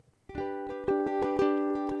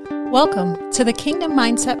Welcome to the Kingdom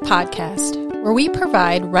Mindset Podcast, where we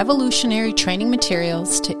provide revolutionary training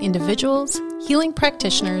materials to individuals, healing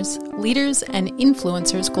practitioners, leaders, and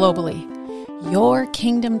influencers globally. Your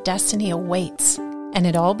kingdom destiny awaits, and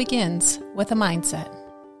it all begins with a mindset.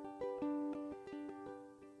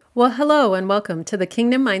 Well, hello and welcome to the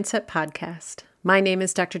Kingdom Mindset Podcast. My name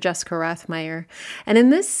is Dr. Jessica Rothmeyer, and in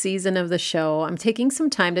this season of the show, I'm taking some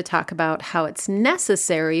time to talk about how it's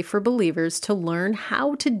necessary for believers to learn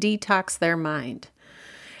how to detox their mind.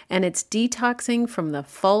 And it's detoxing from the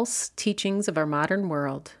false teachings of our modern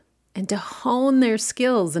world and to hone their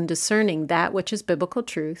skills in discerning that which is biblical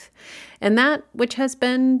truth and that which has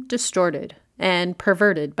been distorted and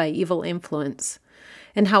perverted by evil influence.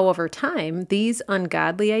 And how over time, these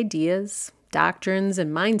ungodly ideas, doctrines,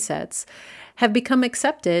 and mindsets have become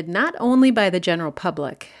accepted not only by the general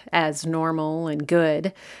public as normal and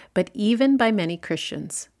good, but even by many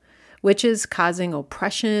Christians, which is causing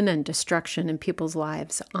oppression and destruction in people's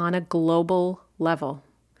lives on a global level.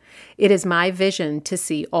 It is my vision to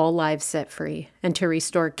see all lives set free and to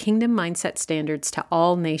restore kingdom mindset standards to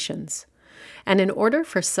all nations. And in order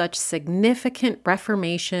for such significant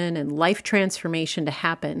reformation and life transformation to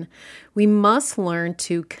happen, we must learn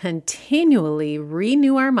to continually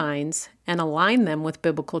renew our minds and align them with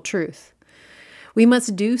biblical truth. We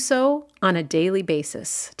must do so on a daily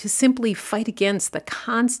basis to simply fight against the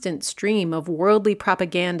constant stream of worldly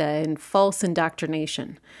propaganda and false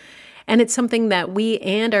indoctrination. And it's something that we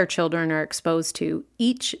and our children are exposed to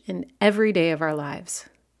each and every day of our lives.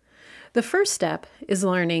 The first step is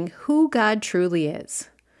learning who God truly is,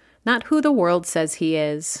 not who the world says He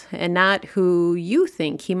is, and not who you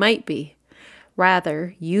think He might be.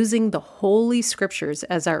 Rather, using the Holy Scriptures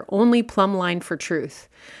as our only plumb line for truth,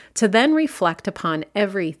 to then reflect upon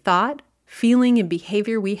every thought, feeling, and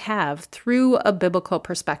behavior we have through a biblical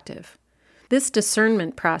perspective. This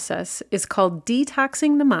discernment process is called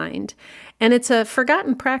detoxing the mind, and it's a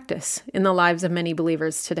forgotten practice in the lives of many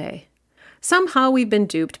believers today. Somehow we've been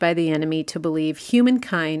duped by the enemy to believe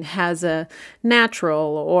humankind has a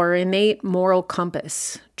natural or innate moral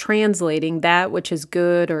compass, translating that which is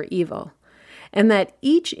good or evil, and that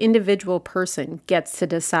each individual person gets to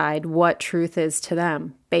decide what truth is to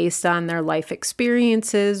them based on their life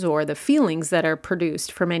experiences or the feelings that are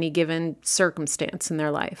produced from any given circumstance in their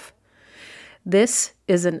life. This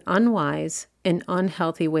is an unwise and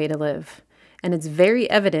unhealthy way to live. And it's very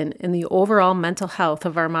evident in the overall mental health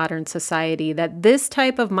of our modern society that this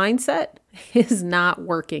type of mindset is not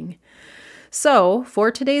working. So,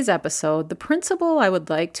 for today's episode, the principle I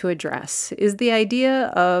would like to address is the idea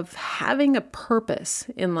of having a purpose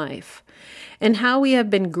in life and how we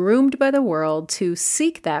have been groomed by the world to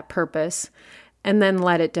seek that purpose and then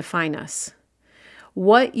let it define us.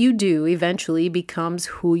 What you do eventually becomes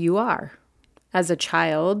who you are. As a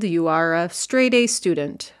child, you are a straight-A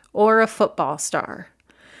student or a football star.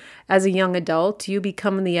 As a young adult, you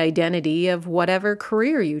become the identity of whatever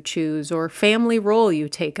career you choose or family role you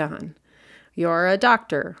take on. You're a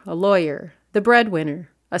doctor, a lawyer, the breadwinner,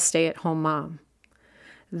 a stay-at-home mom.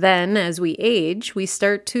 Then, as we age, we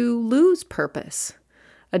start to lose purpose.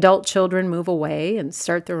 Adult children move away and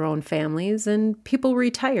start their own families, and people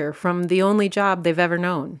retire from the only job they've ever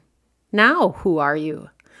known. Now, who are you?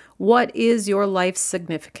 What is your life's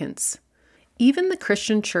significance? Even the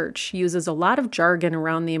Christian church uses a lot of jargon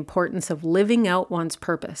around the importance of living out one's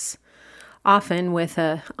purpose, often with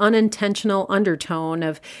an unintentional undertone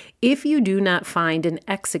of, if you do not find and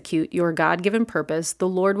execute your God-given purpose, the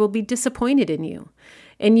Lord will be disappointed in you,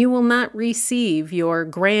 and you will not receive your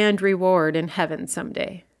grand reward in heaven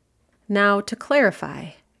someday. Now, to clarify,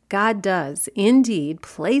 God does indeed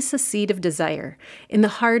place a seed of desire in the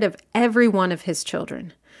heart of every one of His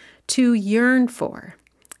children to yearn for,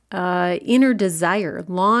 inner desire,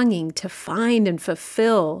 longing to find and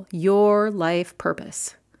fulfill your life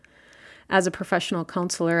purpose. As a professional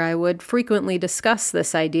counselor, I would frequently discuss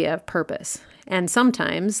this idea of purpose, and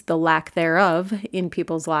sometimes the lack thereof in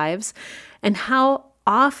people's lives, and how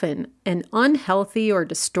often an unhealthy or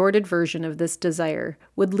distorted version of this desire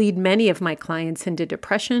would lead many of my clients into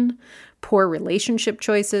depression, poor relationship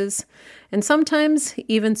choices, and sometimes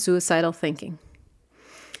even suicidal thinking.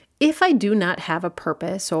 If I do not have a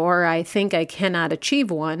purpose, or I think I cannot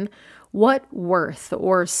achieve one, what worth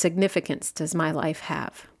or significance does my life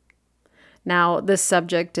have? Now, this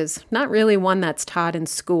subject is not really one that's taught in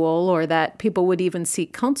school or that people would even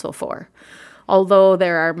seek counsel for, although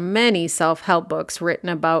there are many self-help books written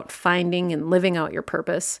about finding and living out your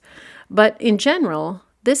purpose. But in general,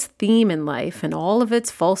 this theme in life and all of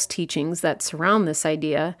its false teachings that surround this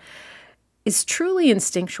idea is truly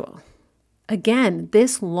instinctual. Again,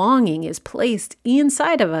 this longing is placed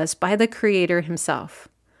inside of us by the Creator Himself.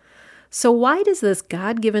 So why does this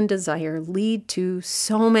God-given desire lead to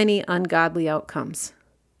so many ungodly outcomes?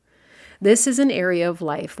 This is an area of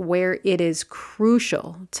life where it is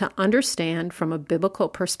crucial to understand from a biblical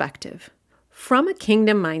perspective. From a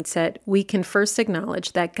kingdom mindset, we can first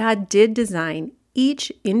acknowledge that God did design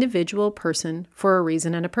each individual person for a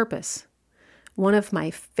reason and a purpose. One of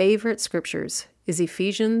my favorite scriptures is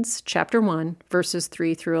Ephesians chapter 1, verses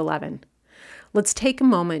 3 through 11. Let's take a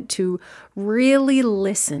moment to really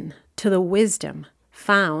listen to the wisdom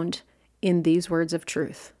found in these words of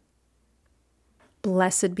truth.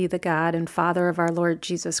 Blessed be the God and Father of our Lord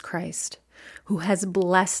Jesus Christ, who has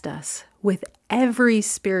blessed us with every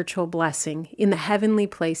spiritual blessing in the heavenly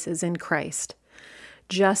places in Christ,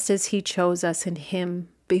 just as He chose us in Him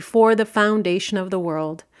before the foundation of the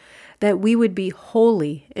world, that we would be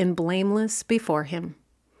holy and blameless before Him.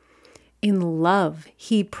 In love,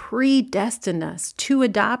 He predestined us to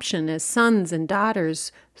adoption as sons and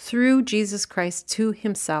daughters through Jesus Christ to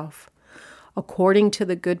Himself, according to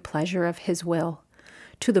the good pleasure of His will,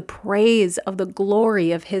 to the praise of the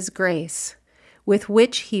glory of His grace, with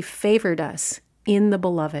which He favored us in the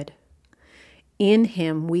Beloved. In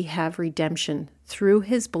Him we have redemption through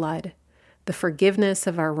His blood, the forgiveness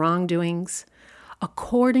of our wrongdoings,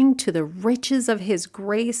 according to the riches of His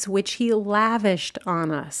grace which He lavished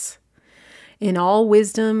on us. In all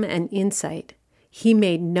wisdom and insight, He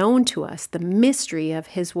made known to us the mystery of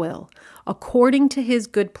His will, according to His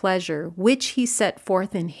good pleasure, which He set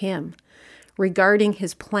forth in Him, regarding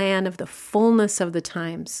His plan of the fullness of the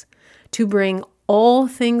times, to bring all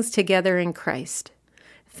things together in Christ,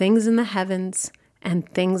 things in the heavens and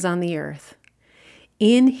things on the earth.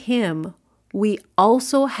 In Him we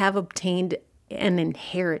also have obtained an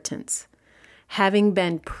inheritance, having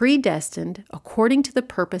been predestined according to the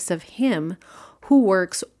purpose of Him who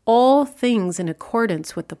works all things in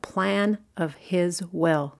accordance with the plan of His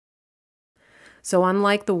will. So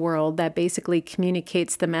unlike the world that basically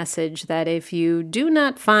communicates the message that if you do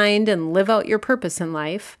not find and live out your purpose in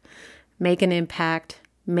life, make an impact,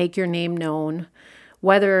 make your name known,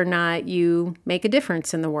 whether or not you make a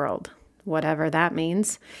difference in the world, whatever that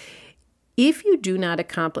means, if you do not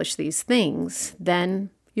accomplish these things, then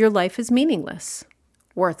your life is meaningless,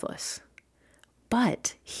 worthless.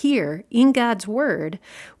 But here in God's Word,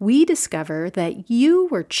 we discover that you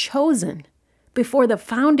were chosen before the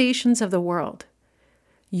foundations of the world.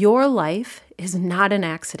 Your life is not an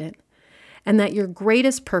accident, and that your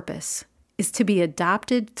greatest purpose is to be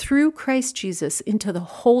adopted through Christ Jesus into the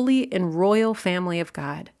holy and royal family of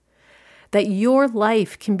God, that your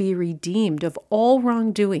life can be redeemed of all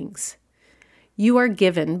wrongdoings. You are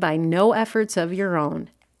given by no efforts of your own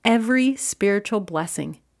every spiritual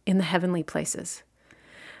blessing in the heavenly places.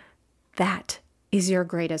 That is your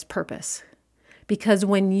greatest purpose, because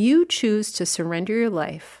when you choose to surrender your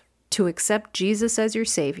life, to accept Jesus as your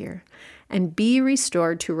Savior, and be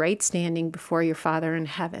restored to right standing before your Father in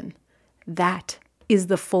heaven, that is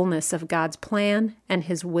the fullness of God's plan and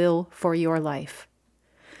His will for your life.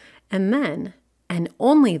 And then, and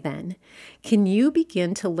only then, can you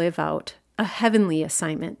begin to live out a heavenly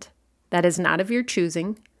assignment that is not of your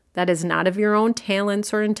choosing, that is not of your own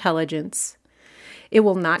talents or intelligence. It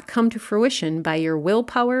will not come to fruition by your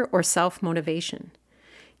willpower or self-motivation.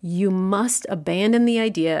 You must abandon the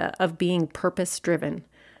idea of being purpose-driven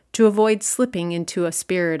to avoid slipping into a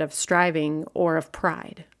spirit of striving or of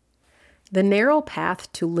pride. The narrow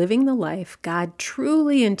path to living the life God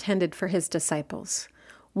truly intended for His disciples,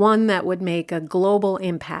 one that would make a global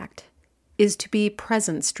impact, is to be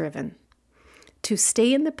presence-driven, to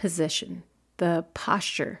stay in the position, the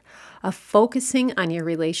posture of focusing on your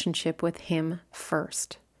relationship with Him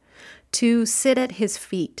first, to sit at His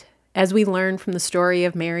feet, as we learn from the story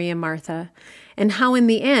of Mary and Martha, and how in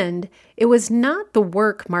the end, it was not the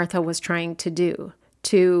work Martha was trying to do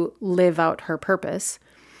to live out her purpose,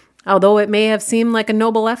 although it may have seemed like a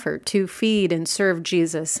noble effort to feed and serve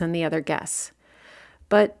Jesus and the other guests.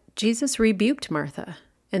 But Jesus rebuked Martha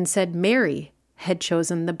and said Mary had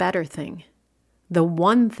chosen the better thing, the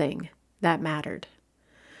one thing that mattered.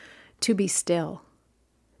 To be still,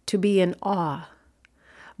 to be in awe,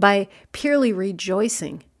 by purely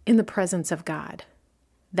rejoicing in the presence of God.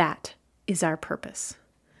 That is our purpose.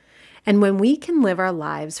 And when we can live our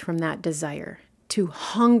lives from that desire to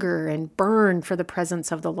hunger and burn for the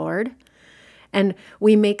presence of the Lord, and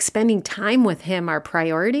we make spending time with Him our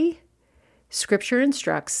priority, Scripture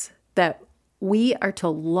instructs that we are to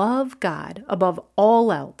love God above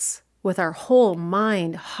all else with our whole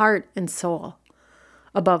mind, heart, and soul,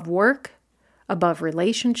 above work, above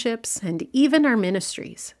relationships, and even our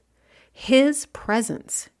ministries. His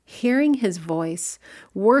presence, hearing His voice,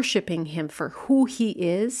 worshiping Him for who He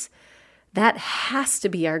is, that has to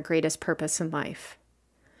be our greatest purpose in life.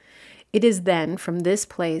 It is then from this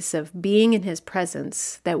place of being in His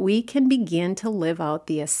presence that we can begin to live out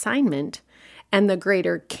the assignment and the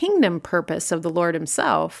greater kingdom purpose of the Lord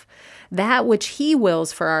Himself, that which He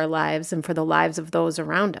wills for our lives and for the lives of those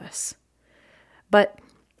around us. But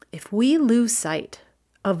if we lose sight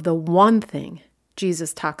of the one thing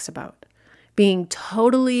Jesus talks about, being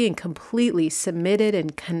totally and completely submitted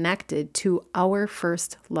and connected to our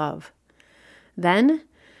first love, then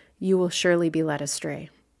you will surely be led astray.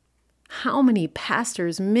 How many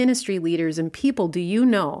pastors, ministry leaders, and people do you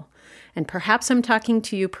know, and perhaps I'm talking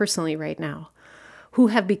to you personally right now, who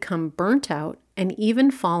have become burnt out and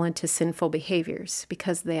even fall into sinful behaviors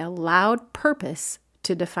because they allowed purpose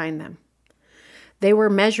to define them? They were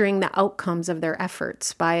measuring the outcomes of their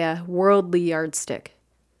efforts by a worldly yardstick.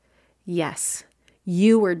 Yes,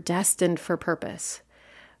 you were destined for purpose,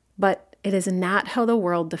 but it is not how the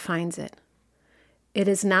world defines it. It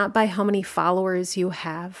is not by how many followers you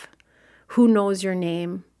have, who knows your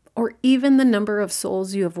name, or even the number of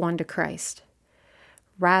souls you have won to Christ.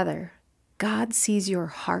 Rather, God sees your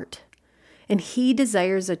heart, and He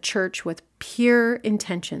desires a church with pure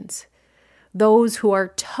intentions, those who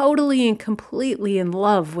are totally and completely in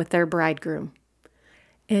love with their bridegroom.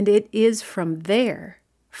 And it is from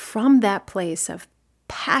that place of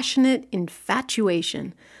passionate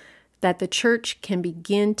infatuation, that the church can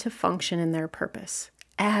begin to function in their purpose,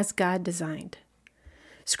 as God designed.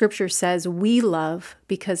 Scripture says we love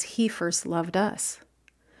because He first loved us.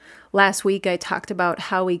 Last week I talked about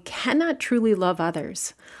how we cannot truly love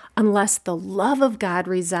others unless the love of God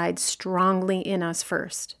resides strongly in us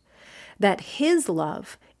first. That His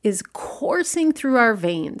love is coursing through our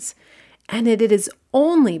veins, and it is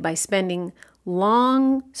only by spending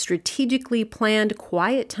long, strategically planned,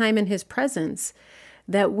 quiet time in His presence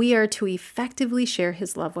that we are to effectively share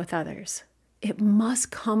His love with others. It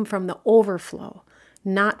must come from the overflow,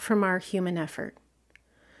 not from our human effort.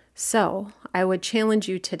 So, I would challenge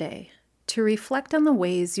you today to reflect on the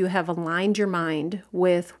ways you have aligned your mind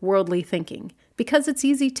with worldly thinking, because it's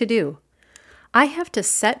easy to do. I have to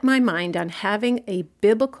set my mind on having a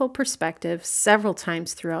biblical perspective several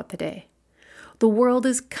times throughout the day. The world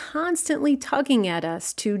is constantly tugging at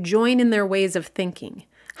us to join in their ways of thinking,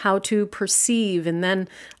 how to perceive and then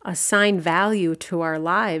assign value to our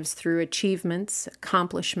lives through achievements,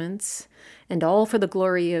 accomplishments, and all for the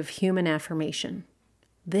glory of human affirmation.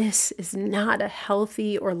 This is not a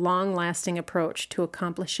healthy or long-lasting approach to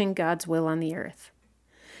accomplishing God's will on the earth.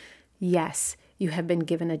 Yes, you have been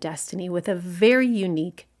given a destiny with a very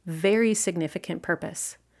unique, very significant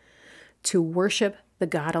purpose: to worship the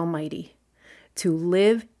God Almighty, to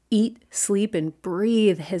live, eat, sleep, and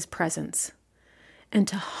breathe His presence, and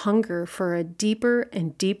to hunger for a deeper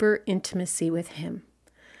and deeper intimacy with Him.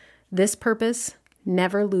 This purpose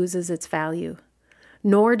never loses its value,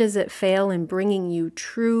 nor does it fail in bringing you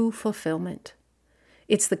true fulfillment.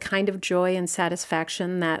 It's the kind of joy and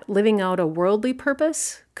satisfaction that living out a worldly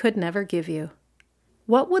purpose could never give you.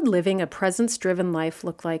 What would living a presence-driven life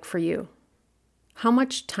look like for you? How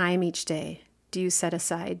much time each day do you set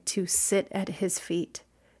aside to sit at His feet,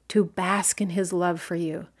 to bask in His love for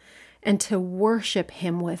you, and to worship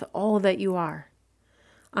Him with all that you are?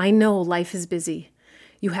 I know life is busy.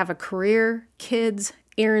 You have a career, kids,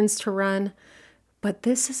 errands to run, but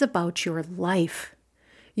this is about your life,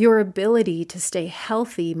 your ability to stay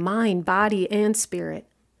healthy, mind, body, and spirit.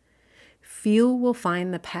 Few will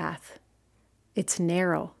find the path. It's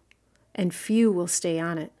narrow, and few will stay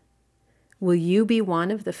on it. Will you be one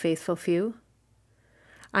of the faithful few?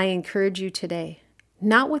 I encourage you today,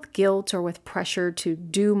 not with guilt or with pressure to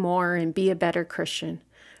do more and be a better Christian.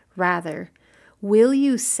 Rather, will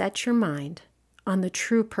you set your mind on the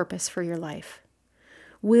true purpose for your life?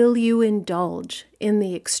 Will you indulge in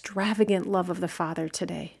the extravagant love of the Father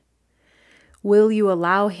today? Will you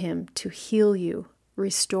allow Him to heal you,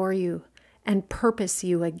 restore you, and purpose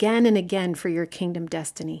you again and again for your kingdom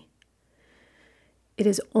destiny? It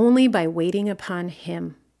is only by waiting upon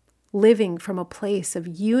Him, living from a place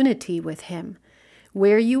of unity with Him,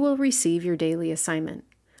 where you will receive your daily assignment,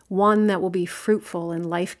 one that will be fruitful and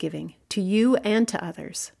life-giving to you and to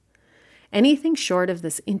others. Anything short of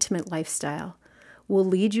this intimate lifestyle will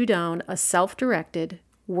lead you down a self-directed,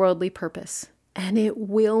 worldly purpose, and it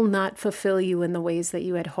will not fulfill you in the ways that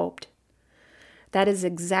you had hoped. That is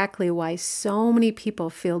exactly why so many people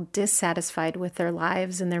feel dissatisfied with their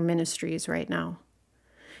lives and their ministries right now.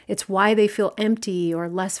 It's why they feel empty or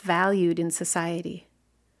less valued in society.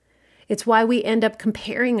 It's why we end up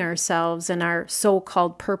comparing ourselves and our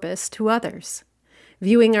so-called purpose to others,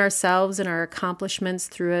 viewing ourselves and our accomplishments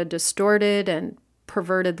through a distorted and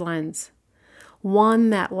perverted lens, one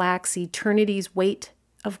that lacks eternity's weight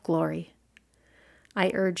of glory.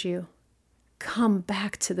 I urge you, come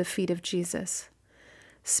back to the feet of Jesus.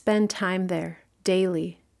 Spend time there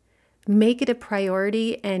daily. Make it a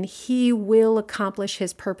priority, and He will accomplish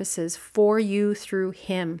His purposes for you through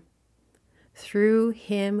Him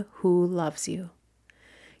who loves you.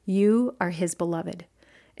 You are His beloved,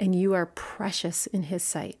 and you are precious in His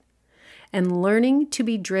sight. And learning to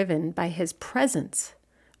be driven by His presence,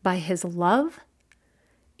 by His love,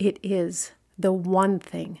 it is the one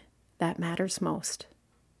thing that matters most.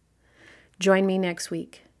 Join me next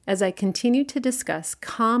week as I continue to discuss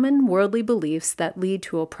common worldly beliefs that lead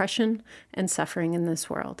to oppression and suffering in this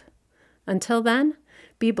world. Until then,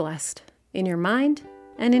 be blessed in your mind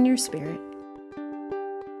and in your spirit.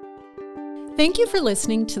 Thank you for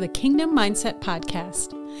listening to the Kingdom Mindset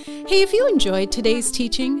Podcast. Hey, if you enjoyed today's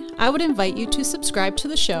teaching, I would invite you to subscribe to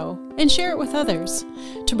the show and share it with others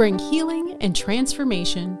to bring healing and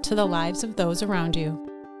transformation to the lives of those around you.